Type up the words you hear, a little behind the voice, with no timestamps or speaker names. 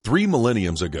3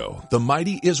 millenniums ago, the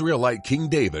mighty Israelite King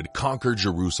David conquered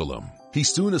Jerusalem. He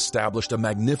soon established a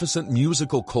magnificent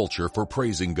musical culture for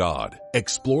praising God.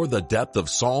 Explore the depth of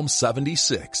Psalm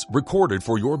 76, recorded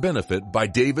for your benefit by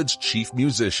David's chief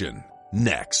musician.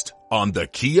 Next, on The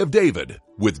Key of David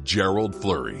with Gerald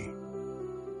Flurry.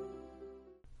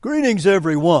 Greetings,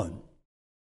 everyone.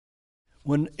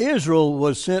 When Israel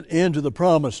was sent into the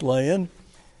Promised Land,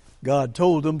 God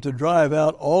told them to drive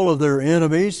out all of their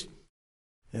enemies,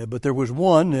 but there was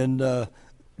one in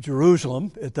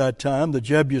Jerusalem at that time, the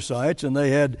Jebusites, and they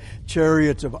had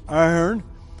chariots of iron,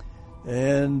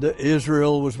 and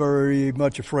Israel was very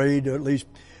much afraid, or at least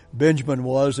Benjamin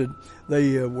was, that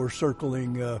they were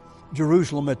circling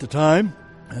Jerusalem at the time,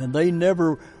 and they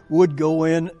never would go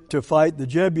in to fight the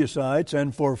Jebusites,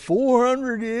 and for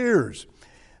 400 years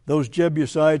those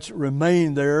Jebusites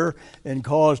remained there and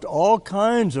caused all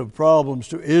kinds of problems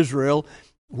to Israel,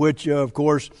 which of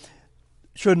course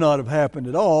should not have happened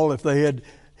at all if they had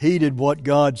heeded what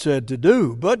God said to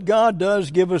do. But God does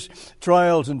give us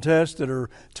trials and tests that are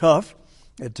tough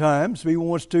at times. He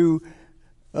wants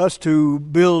us to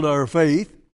build our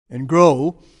faith and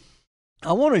grow.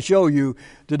 I want to show you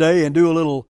today and do a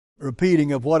little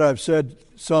repeating of what I've said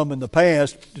some in the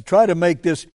past to try to make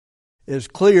this as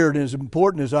clear and as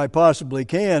important as I possibly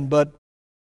can. But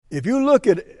if you look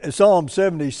at Psalm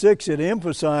 76, it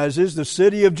emphasizes the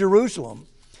city of Jerusalem.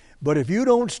 But if you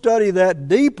don't study that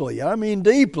deeply, I mean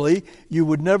deeply, you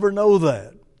would never know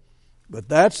that. But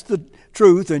that's the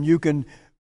truth, and you can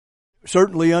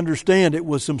certainly understand it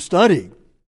with some study.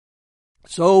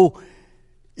 So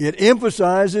it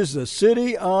emphasizes the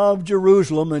city of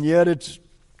Jerusalem, and yet it's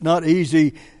not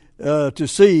easy to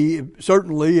see.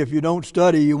 Certainly, if you don't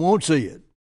study, you won't see it.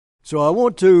 So I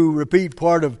want to repeat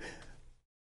part of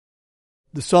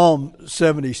the Psalm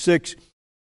 76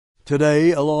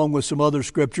 today, along with some other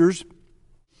scriptures.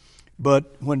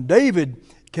 But when David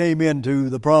came into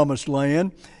the Promised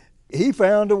Land, he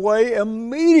found a way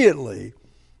immediately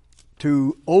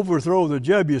to overthrow the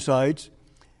Jebusites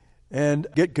and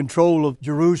get control of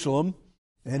Jerusalem,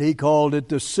 and he called it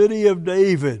the City of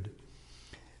David.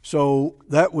 So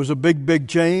that was a big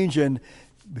change, and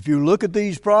if you look at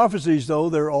these prophecies, though,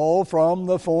 they're all from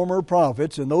the former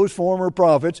prophets, and those former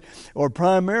prophets are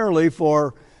primarily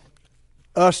for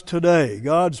us today,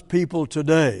 God's people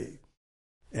today.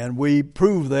 And we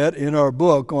prove that in our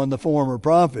book on the former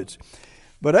prophets.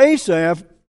 But Asaph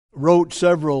wrote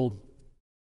several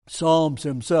psalms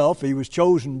himself. He was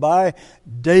chosen by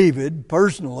David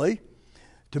personally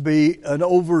to be an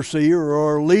overseer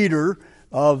or leader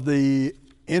of the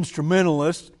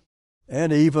instrumentalists,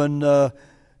 and even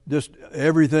just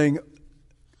everything.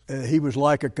 He was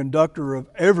like a conductor of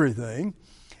everything.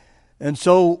 And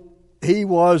so he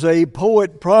was a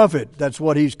poet-prophet. That's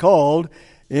what he's called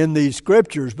in these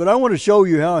scriptures. But I want to show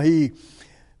you how he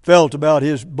felt about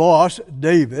his boss,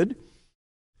 David.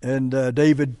 And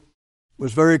David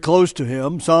was very close to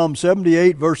him. Psalm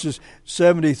 78, verses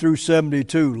 70 through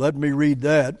 72. Let me read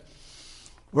that.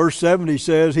 Verse 70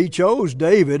 says, "He chose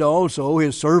David also,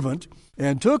 his servant,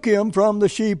 and took him from the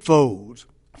sheepfolds.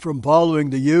 From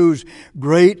following the ewes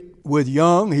great with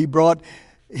young, he brought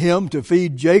him to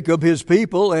feed Jacob his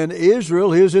people and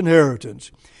Israel his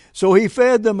inheritance. So he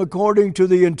fed them according to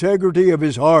the integrity of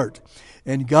his heart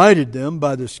and guided them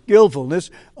by the skillfulness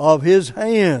of his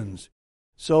hands."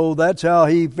 So that's how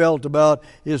he felt about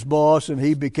his boss, and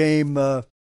he became the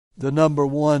number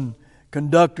one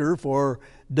conductor for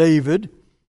David.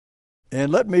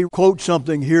 And let me quote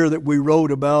something here that we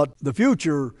wrote about the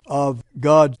future of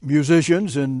God's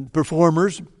musicians and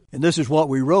performers. And this is what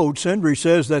we wrote. Sindri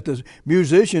says that the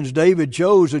musicians David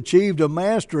chose achieved a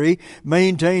mastery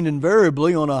maintained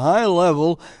invariably on a high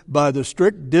level by the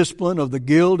strict discipline of the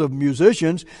Guild of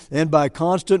Musicians and by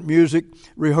constant music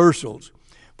rehearsals.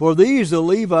 For these, the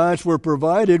Levites were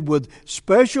provided with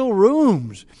special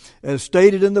rooms, as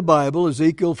stated in the Bible,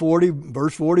 Ezekiel 40,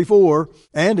 verse 44,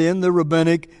 and in the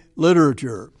rabbinic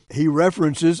literature. He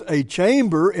references a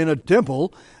chamber in a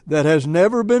temple that has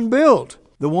never been built.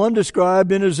 The one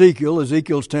described in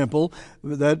Ezekiel's temple,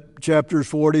 that chapters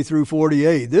 40 through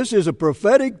 48. This is a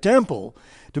prophetic temple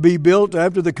to be built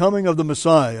after the coming of the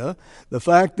Messiah. The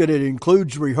fact that it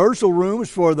includes rehearsal rooms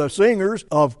for the singers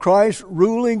of Christ's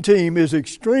ruling team is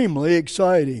extremely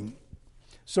exciting.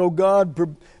 So God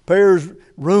prepares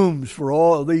rooms for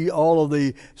all of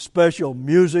the special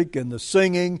music and the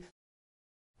singing.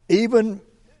 Even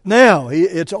now,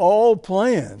 it's all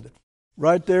planned.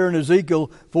 Right there in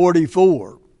Ezekiel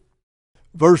 44,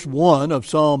 verse 1 of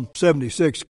Psalm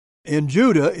 76. "In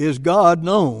Judah is God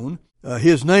known.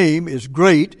 His name is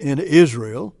great in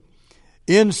Israel.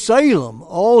 In Salem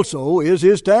also is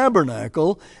his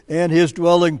tabernacle and his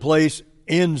dwelling place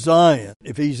in Zion.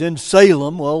 If he's in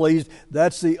Salem, well,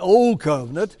 that's the old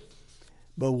covenant.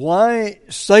 But why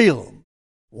Salem?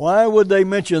 Why would they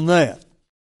mention that?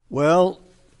 Well,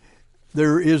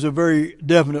 there is a very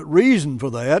definite reason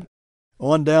for that.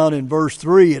 On down in verse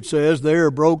 3 it says, "There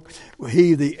broke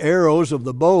he the arrows of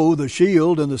the bow, the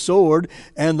shield, and the sword,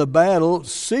 and the battle,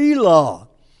 Selah."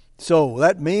 So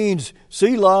that means,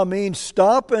 Selah means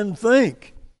stop and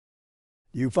think.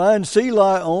 You find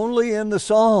Selah only in the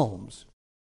Psalms.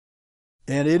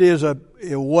 And it is a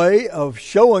way of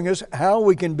showing us how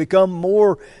we can become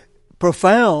more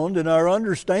profound in our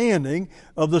understanding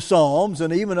of the Psalms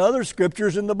and even other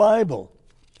scriptures in the Bible.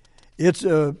 It's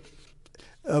a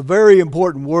very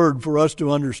important word for us to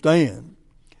understand.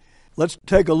 Let's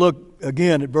take a look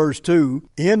again at verse 2.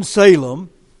 In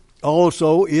Salem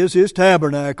also is his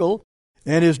tabernacle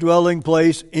and his dwelling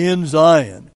place in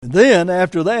Zion. And then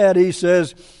after that he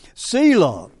says,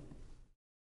 Selah.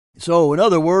 So in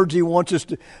other words, he wants us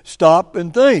to stop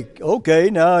and think. Okay,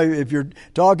 now if you're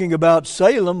talking about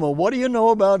Salem, well, what do you know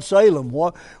about Salem?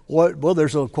 Well,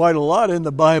 there's quite a lot in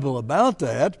the Bible about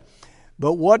that.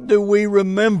 But what do we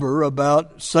remember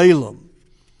about Salem?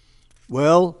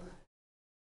 Well,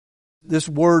 this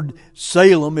word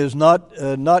Salem is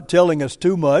not telling us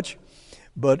too much,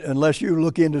 but unless you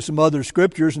look into some other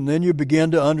scriptures, and then you begin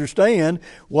to understand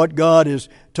what God is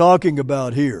talking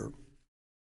about here.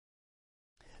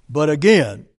 But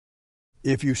again,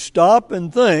 if you stop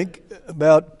and think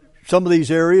about some of these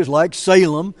areas like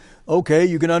Salem, okay,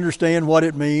 you can understand what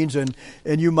it means, and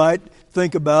you might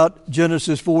think about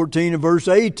Genesis 14 and verse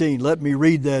 18. Let me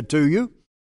read that to you.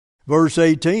 Verse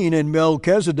 18, "And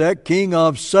Melchizedek, king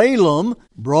of Salem,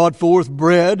 brought forth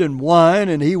bread and wine,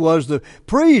 and he was the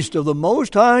priest of the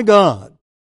Most High God.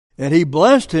 And he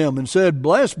blessed him and said,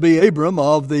 Blessed be Abram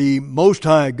of the Most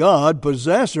High God,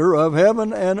 possessor of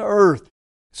heaven and earth."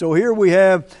 So here we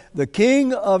have the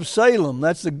king of Salem.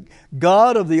 That's the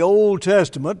God of the Old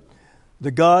Testament,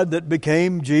 the God that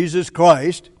became Jesus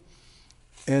Christ.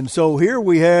 And so here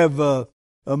we have a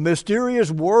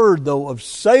mysterious word, though, of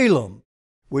Salem.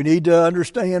 We need to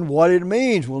understand what it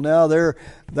means. Well, now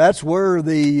that's where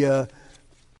the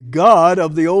God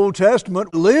of the Old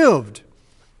Testament lived,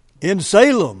 in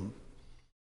Salem,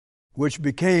 which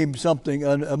became something,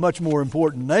 a much more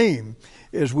important name,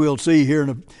 as we'll see here in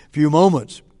a few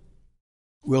moments.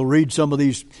 We'll read some of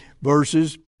these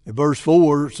verses. Verse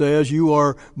 4 says, "You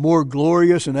are more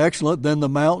glorious and excellent than the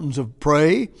mountains of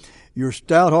prey. Your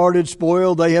stout-hearted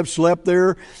spoil, they have slept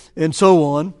there," and so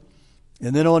on.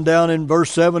 And then on down in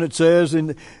verse 7 it says,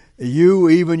 "And you,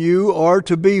 even you, are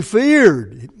to be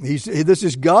feared." This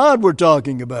is God we're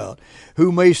talking about,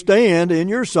 "who may stand in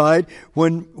your sight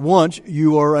when once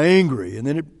you are angry." And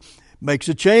then it makes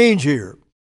a change here.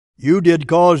 "You did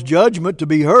cause judgment to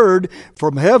be heard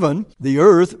from heaven. The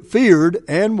earth feared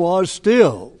and was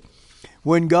still."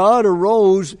 When God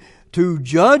arose to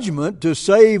judgment to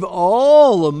save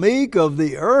all the meek of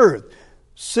the earth,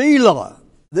 Selah.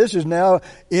 This is now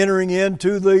entering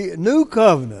into the new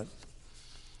covenant.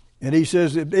 And he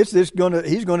says he's going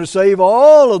to save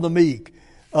all of the meek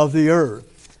of the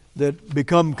earth that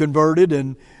become converted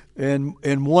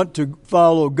and want to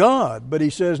follow God. But he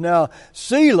says now,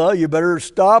 Selah, you better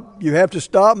stop. You have to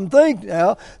stop and think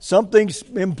now. Something's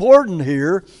important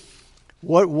here.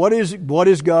 What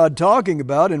is God talking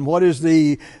about, and what is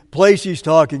the place he's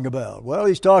talking about? Well,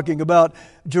 he's talking about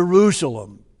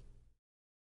Jerusalem.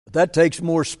 That takes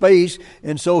more space,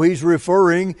 and so he's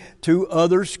referring to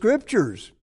other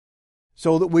scriptures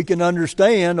so that we can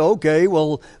understand, okay,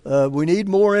 well, we need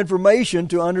more information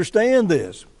to understand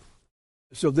this.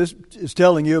 So this is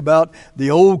telling you about the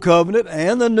Old Covenant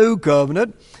and the New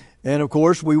Covenant. And of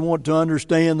course, we want to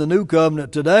understand the New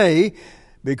Covenant today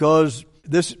because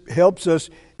this helps us,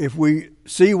 if we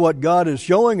see what God is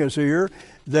showing us here,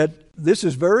 that this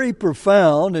is very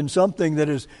profound and something that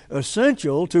is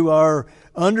essential to our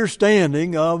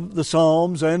understanding of the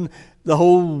Psalms and the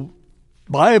whole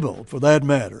Bible, for that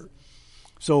matter.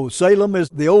 So Salem is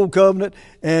the Old Covenant,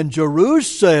 and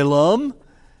Jerusalem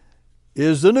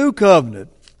is the New Covenant.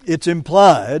 It's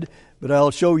implied, but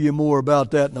I'll show you more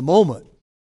about that in a moment.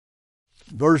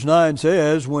 Verse 9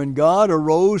 says, "When God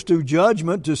arose to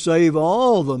judgment to save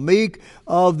all the meek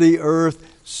of the earth,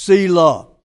 Selah."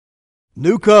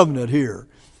 New covenant here.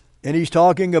 And he's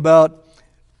talking about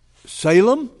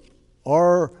Salem,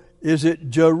 or is it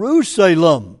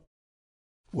Jerusalem?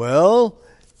 Well,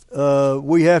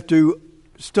 we have to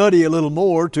study a little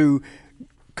more to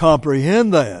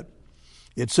comprehend that.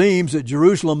 It seems that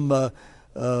Jerusalem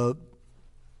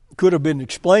could have been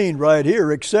explained right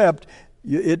here, except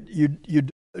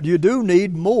you do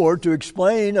need more to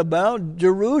explain about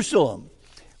Jerusalem,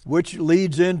 which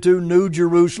leads into New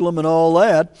Jerusalem and all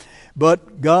that.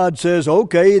 But God says,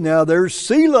 okay, now there's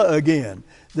Selah again.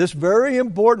 This very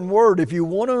important word, if you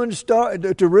want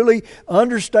to really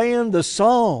understand the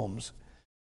Psalms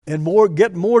and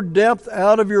get more depth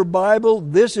out of your Bible,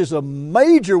 this is a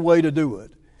major way to do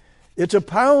it. It's a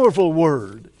powerful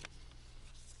word.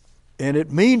 And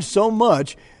it means so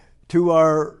much to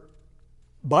our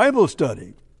Bible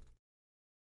study.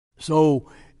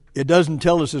 So it doesn't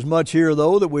tell us as much here,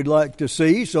 though, that we'd like to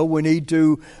see. So we need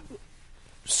to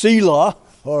Selah,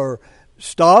 or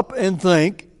stop and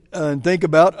think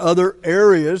about other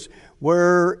areas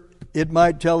where it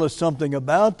might tell us something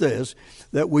about this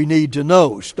that we need to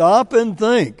know. Stop and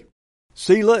think.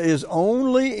 Selah is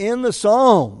only in the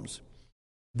Psalms.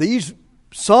 These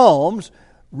Psalms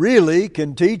really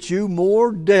can teach you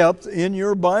more depth in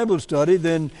your Bible study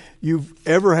than you've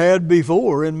ever had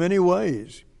before in many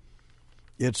ways.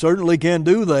 It certainly can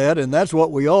do that, and that's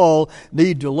what we all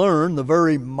need to learn, the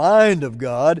very mind of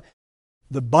God.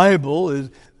 The Bible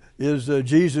is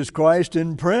Jesus Christ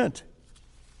in print.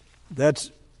 That's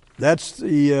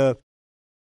the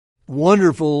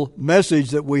wonderful message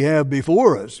that we have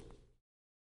before us.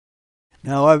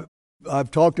 Now, I've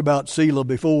talked about Selah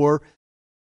before,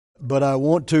 but I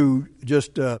want to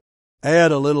just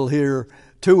add a little here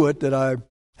to it that I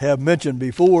have mentioned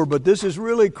before, but this is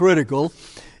really critical.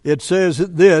 It says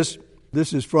this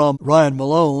is from Ryan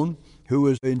Malone, who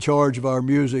is in charge of our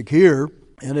music here,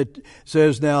 and it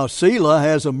says, now Selah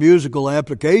has a musical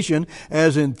application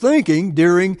as in thinking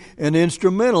during an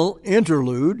instrumental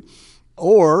interlude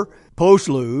or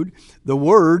postlude. The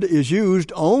word is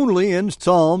used only in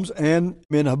Psalms and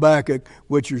in Habakkuk,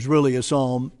 which is really a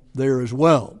psalm there as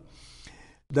well.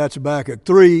 That's Habakkuk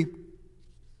 3.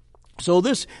 So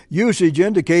this usage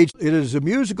indicates it is a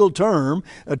musical term,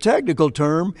 a technical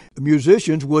term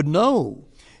musicians would know.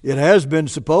 It has been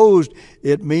supposed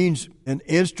it means an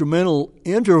instrumental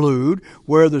interlude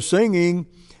where the singing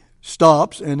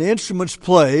stops and instruments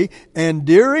play, and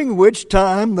during which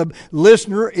time the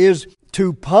listener is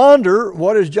to ponder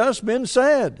what has just been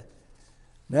said.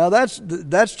 Now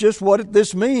that's just what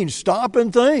this means. Stop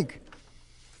and think.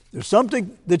 There's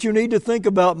something that you need to think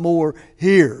about more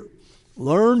here.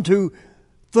 Learn to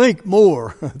think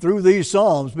more through these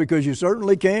Psalms, because you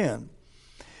certainly can.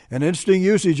 An interesting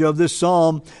usage of this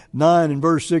Psalm 9 and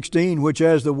verse 16, which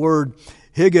has the word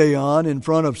higgaion in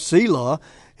front of Selah.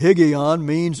 Higgaion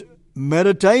means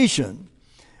meditation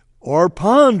or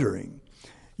pondering.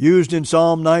 Used in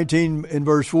Psalm 19 in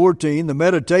verse 14, the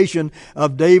meditation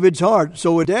of David's heart.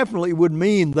 So it definitely would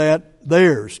mean that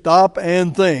there. Stop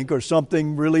and think, or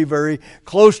something really very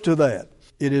close to that.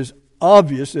 It is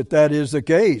obvious that that is the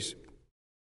case.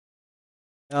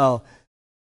 Now,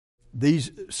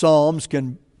 these Psalms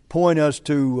can point us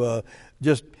to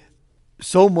just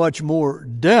so much more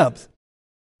depth.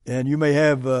 And you may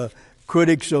have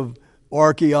critics of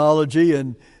archaeology,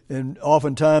 and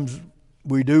oftentimes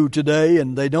we do today,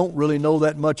 and they don't really know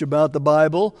that much about the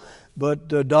Bible. But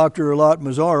Dr. Eilat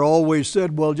Mazar always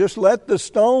said, well, just let the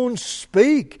stones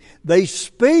speak. They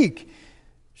speak.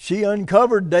 She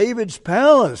uncovered David's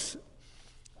palace,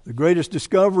 the greatest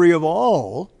discovery of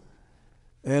all.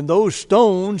 And those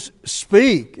stones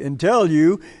speak and tell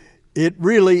you it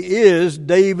really is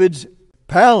David's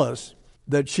palace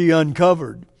that she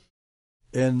uncovered.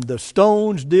 And the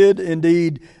stones did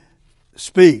indeed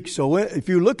speak. So if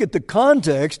you look at the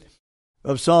context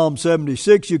of Psalm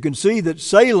 76, you can see that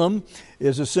Salem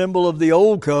is a symbol of the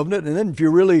Old Covenant. And then if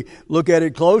you really look at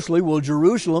it closely, well,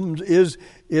 Jerusalem is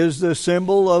the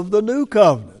symbol of the New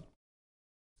Covenant.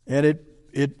 And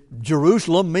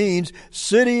Jerusalem means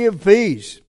city of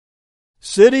peace.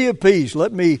 City of peace.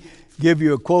 Let me give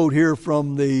you a quote here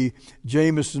from the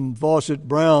Jamieson Fawcett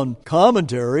Brown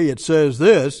commentary. It says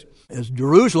this, as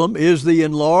Jerusalem is the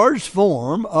enlarged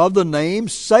form of the name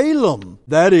Salem,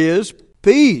 that is,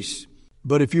 peace.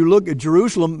 But if you look at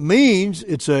Jerusalem means,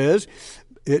 it says,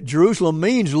 Jerusalem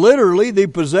means literally the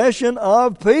possession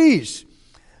of peace.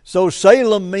 So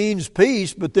Salem means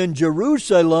peace, but then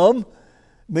Jerusalem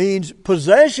means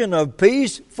possession of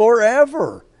peace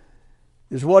forever,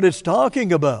 is what it's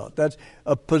talking about. That's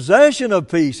a possession of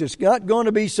peace. It's not going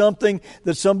to be something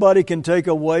that somebody can take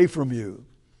away from you.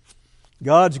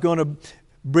 God's going to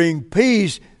bring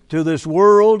peace to this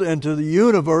world and to the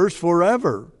universe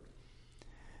forever.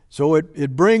 So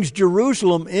it brings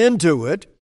Jerusalem into it.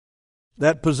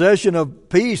 That possession of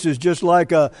peace is just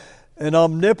like an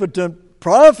omnipotent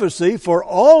prophecy for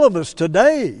all of us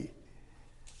today.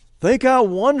 Think how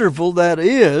wonderful that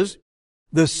is.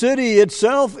 The city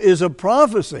itself is a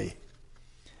prophecy.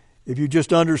 if you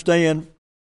just understand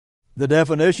the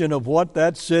definition of what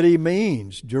that city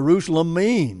means, Jerusalem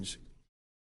means.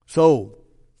 So,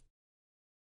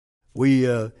 we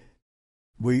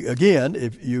again,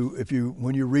 if you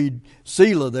when you read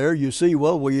Selah there, you see,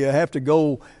 well, we have to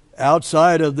go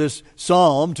outside of this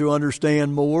psalm to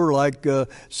understand more, like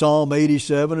Psalm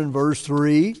 87 and verse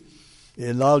 3.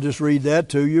 And I'll just read that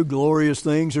to you. Glorious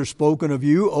things are spoken of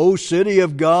you, O city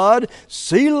of God,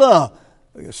 Selah.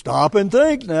 Stop and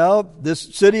think now. This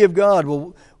city of God,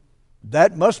 well,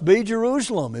 that must be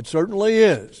Jerusalem. It certainly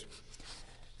is.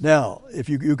 Now, if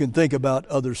you can think about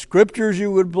other scriptures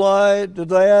you would apply to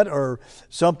that, or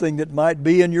something that might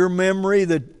be in your memory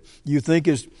that you think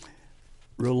is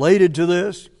related to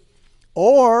this.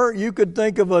 Or you could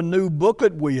think of a new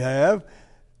booklet we have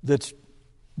that's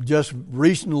just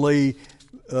recently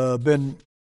been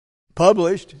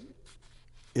published.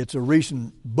 It's a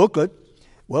recent booklet.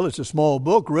 Well, it's a small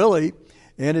book, really,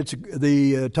 and it's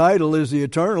the title is "The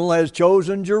Eternal Has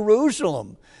Chosen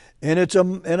Jerusalem," and it's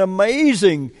an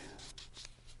amazing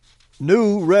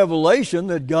new revelation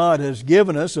that God has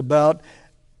given us about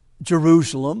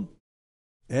Jerusalem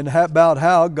and about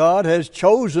how God has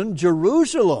chosen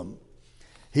Jerusalem.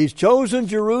 He's chosen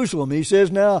Jerusalem. He says,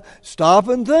 now stop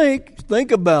and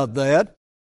think about that,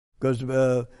 because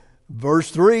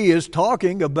verse 3 is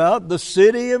talking about the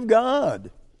city of God.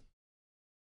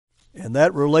 And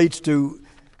that relates to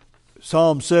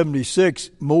Psalm 76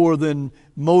 more than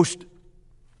most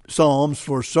Psalms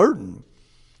for certain.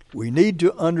 We need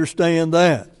to understand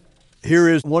that. Here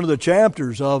is one of the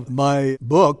chapters of my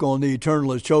book on the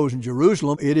Eternal Has Chosen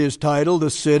Jerusalem. It is titled, The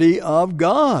City of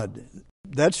God.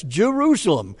 That's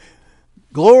Jerusalem.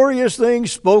 Glorious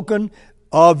things spoken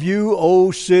of you,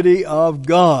 O city of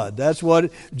God. That's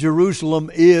what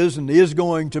Jerusalem is and is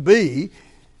going to be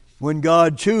when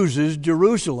God chooses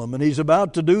Jerusalem. And He's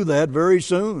about to do that very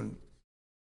soon.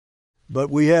 But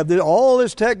we have all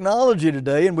this technology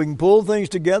today, and we can pull things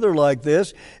together like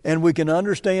this, and we can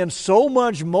understand so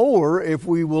much more if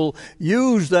we will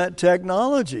use that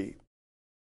technology.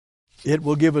 It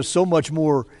will give us so much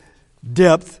more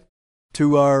depth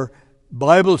to our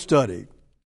Bible study.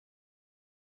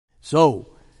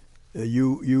 So, if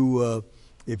you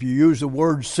use the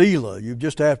word Selah, you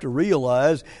just have to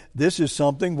realize this is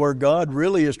something where God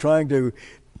really is trying to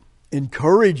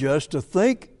encourage us to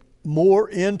think more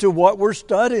into what we're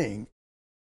studying,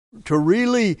 to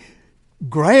really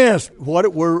grasp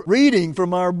what we're reading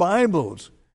from our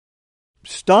Bibles.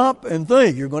 Stop and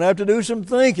think. You're going to have to do some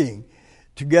thinking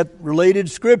to get related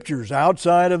scriptures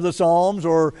outside of the Psalms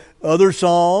or other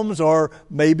Psalms, or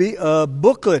maybe a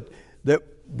booklet that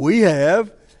we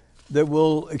have that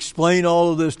will explain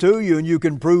all of this to you, and you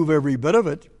can prove every bit of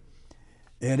it.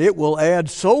 And it will add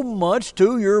so much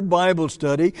to your Bible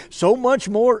study, so much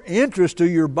more interest to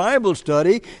your Bible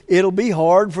study, it'll be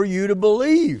hard for you to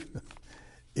believe.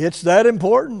 It's that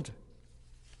important.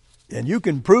 And you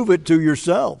can prove it to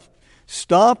yourself.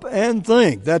 Stop and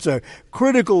think. That's a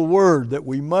critical word that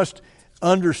we must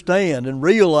understand and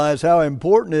realize how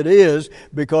important it is,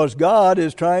 because God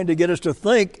is trying to get us to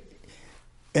think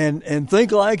and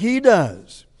think like He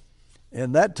does.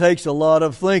 And that takes a lot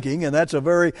of thinking, and that's a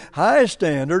very high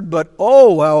standard, but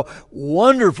oh, how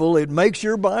wonderful it makes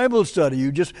your Bible study.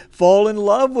 You just fall in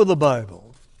love with the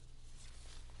Bible.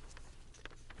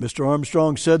 Mr.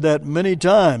 Armstrong said that many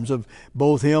times of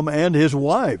both him and his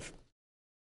wife.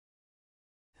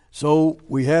 So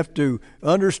we have to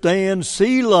understand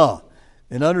Selah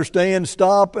and understand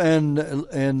stop and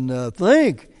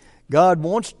think. God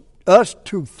wants us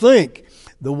to think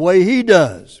the way He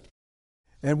does.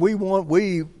 And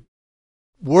we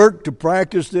work to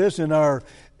practice this in our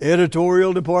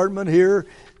editorial department here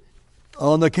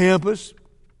on the campus,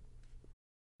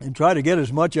 and try to get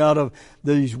as much out of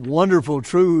these wonderful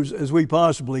truths as we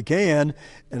possibly can.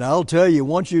 And I'll tell you,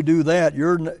 once you do that,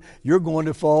 you're going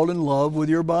to fall in love with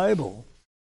your Bible.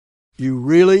 You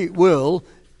really will,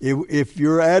 if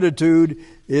your attitude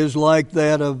is like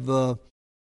that of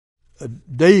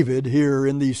David here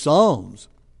in these Psalms.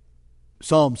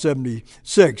 Psalm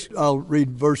 76, I'll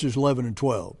read verses 11 and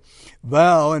 12.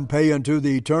 Vow and pay unto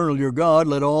the Eternal your God,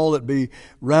 let all that be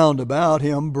round about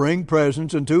Him bring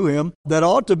presents unto Him that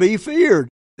ought to be feared.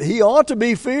 He ought to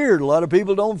be feared. A lot of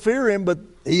people don't fear Him, but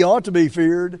He ought to be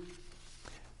feared,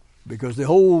 because the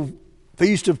whole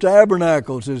Feast of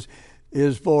Tabernacles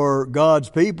is for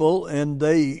God's people, and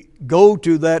they go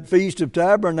to that Feast of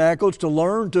Tabernacles to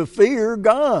learn to fear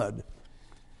God.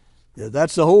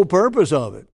 That's the whole purpose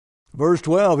of it. Verse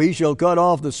 12, He shall cut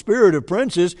off the spirit of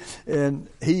princes, and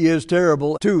He is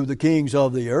terrible to the kings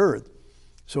of the earth.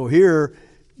 So here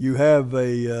you have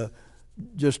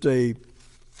just a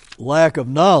lack of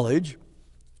knowledge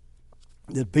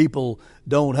that people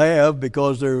don't have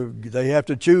because they have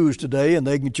to choose today, and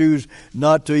they can choose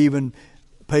not to even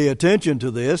pay attention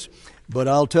to this. But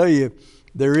I'll tell you,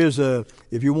 there is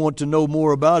if you want to know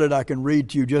more about it, I can read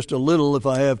to you just a little if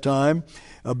I have time,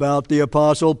 about the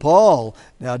Apostle Paul.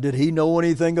 Now, did he know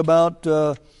anything about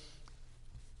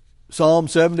Psalm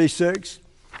 76?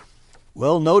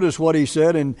 Well, notice what he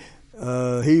said in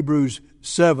Hebrews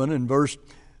 7 and verse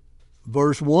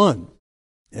 1.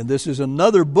 And this is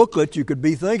another booklet you could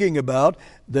be thinking about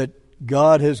that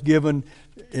God has given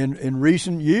in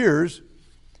recent years.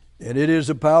 And it is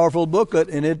a powerful booklet,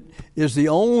 and it is the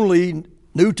only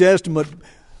New Testament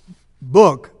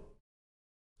book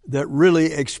that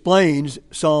really explains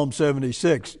Psalm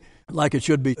 76 like it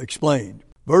should be explained.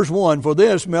 Verse 1, for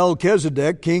this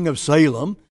Melchizedek, king of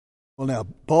Salem. Well, now,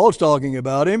 Paul's talking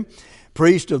about him,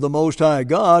 priest of the Most High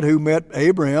God, who met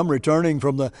Abraham returning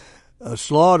from the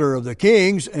slaughter of the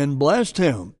kings and blessed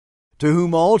him, to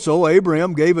whom also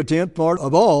Abraham gave a tenth part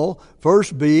of all,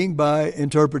 first being by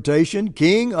interpretation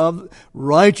king of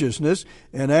righteousness,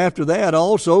 and after that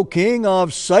also king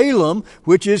of Salem,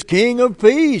 which is king of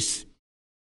peace.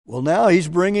 Well, now he's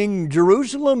bringing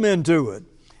Jerusalem into it.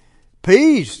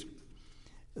 Peace.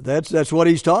 That's what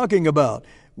he's talking about.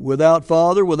 Without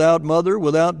father, without mother,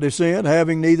 without descent,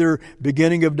 having neither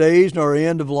beginning of days nor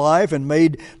end of life, and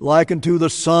made like unto the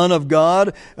Son of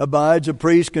God, abides a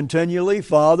priest continually.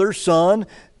 Father, Son,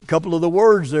 a couple of the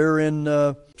words there in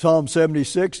Psalm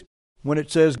 76, when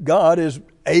it says God is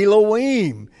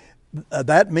Elohim.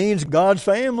 That means God's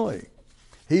family.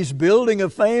 He's building a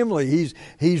family.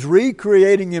 He's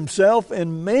recreating himself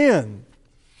in men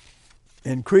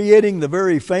and creating the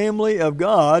very family of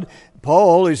God.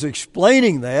 Paul is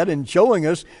explaining that and showing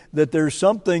us that there's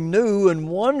something new and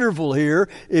wonderful here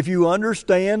if you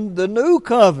understand the new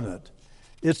covenant.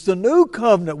 It's the new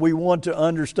covenant we want to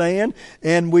understand,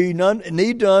 and we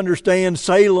need to understand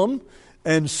Salem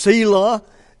and Selah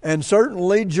and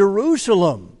certainly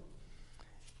Jerusalem.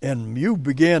 And you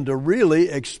begin to really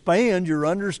expand your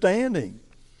understanding.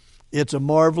 It's a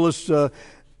marvelous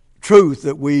truth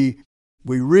that we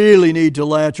really need to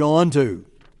latch on to.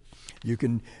 You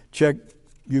can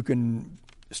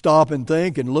stop and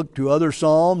think and look to other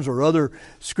Psalms or other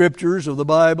scriptures of the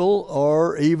Bible,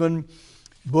 or even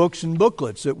books and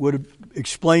booklets that would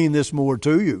explain this more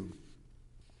to you.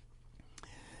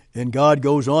 And God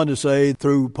goes on to say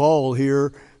through Paul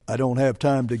here, I don't have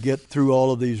time to get through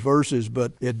all of these verses,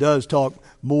 but it does talk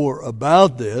more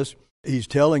about this. He's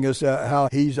telling us how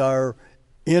he's our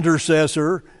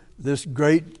intercessor, this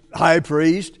great high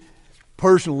priest.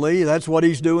 Personally, that's what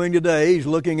he's doing today. He's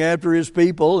looking after his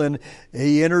people, and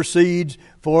he intercedes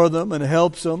for them and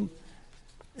helps them.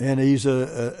 And he's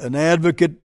an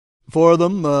advocate for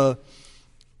them,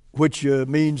 which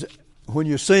means when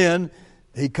you sin,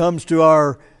 he comes to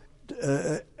our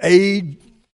aid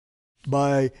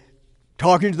by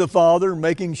talking to the Father,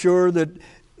 making sure that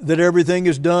everything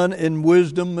is done in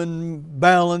wisdom and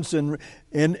balance and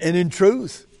in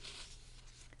truth.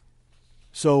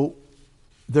 So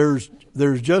there's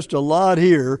just a lot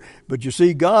here, but you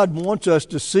see, God wants us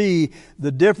to see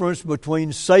the difference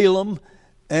between Salem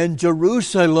and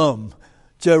Jerusalem.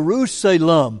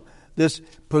 Jerusalem, this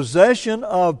possession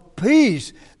of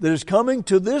peace that is coming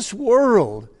to this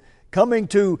world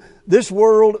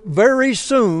very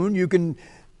soon.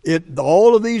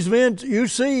 All of these events you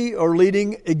see are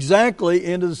leading exactly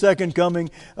into the second coming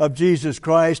of Jesus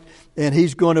Christ, and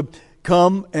He's going to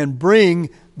come and bring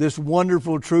this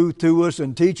wonderful truth to us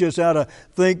and teach us how to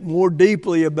think more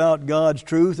deeply about God's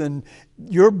truth. And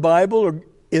your Bible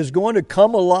is going to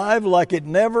come alive like it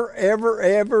never, ever,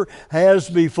 ever has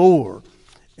before.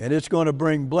 And it's going to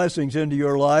bring blessings into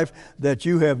your life that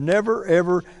you have never,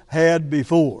 ever had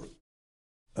before.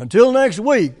 Until next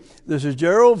week, this is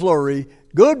Gerald Flurry.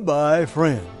 Goodbye,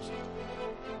 friends.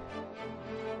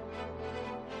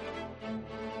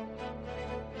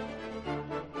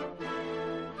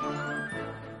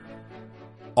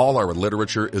 All our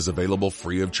literature is available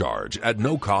free of charge at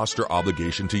no cost or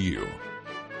obligation to you.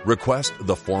 Request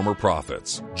The Former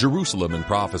Prophets, Jerusalem in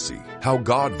Prophecy, How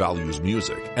God Values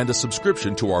Music, and a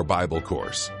subscription to our Bible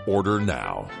course. Order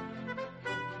now.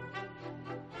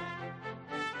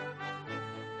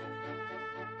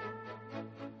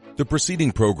 The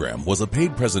preceding program was a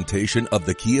paid presentation of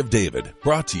The Key of David,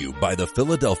 brought to you by the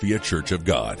Philadelphia Church of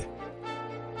God.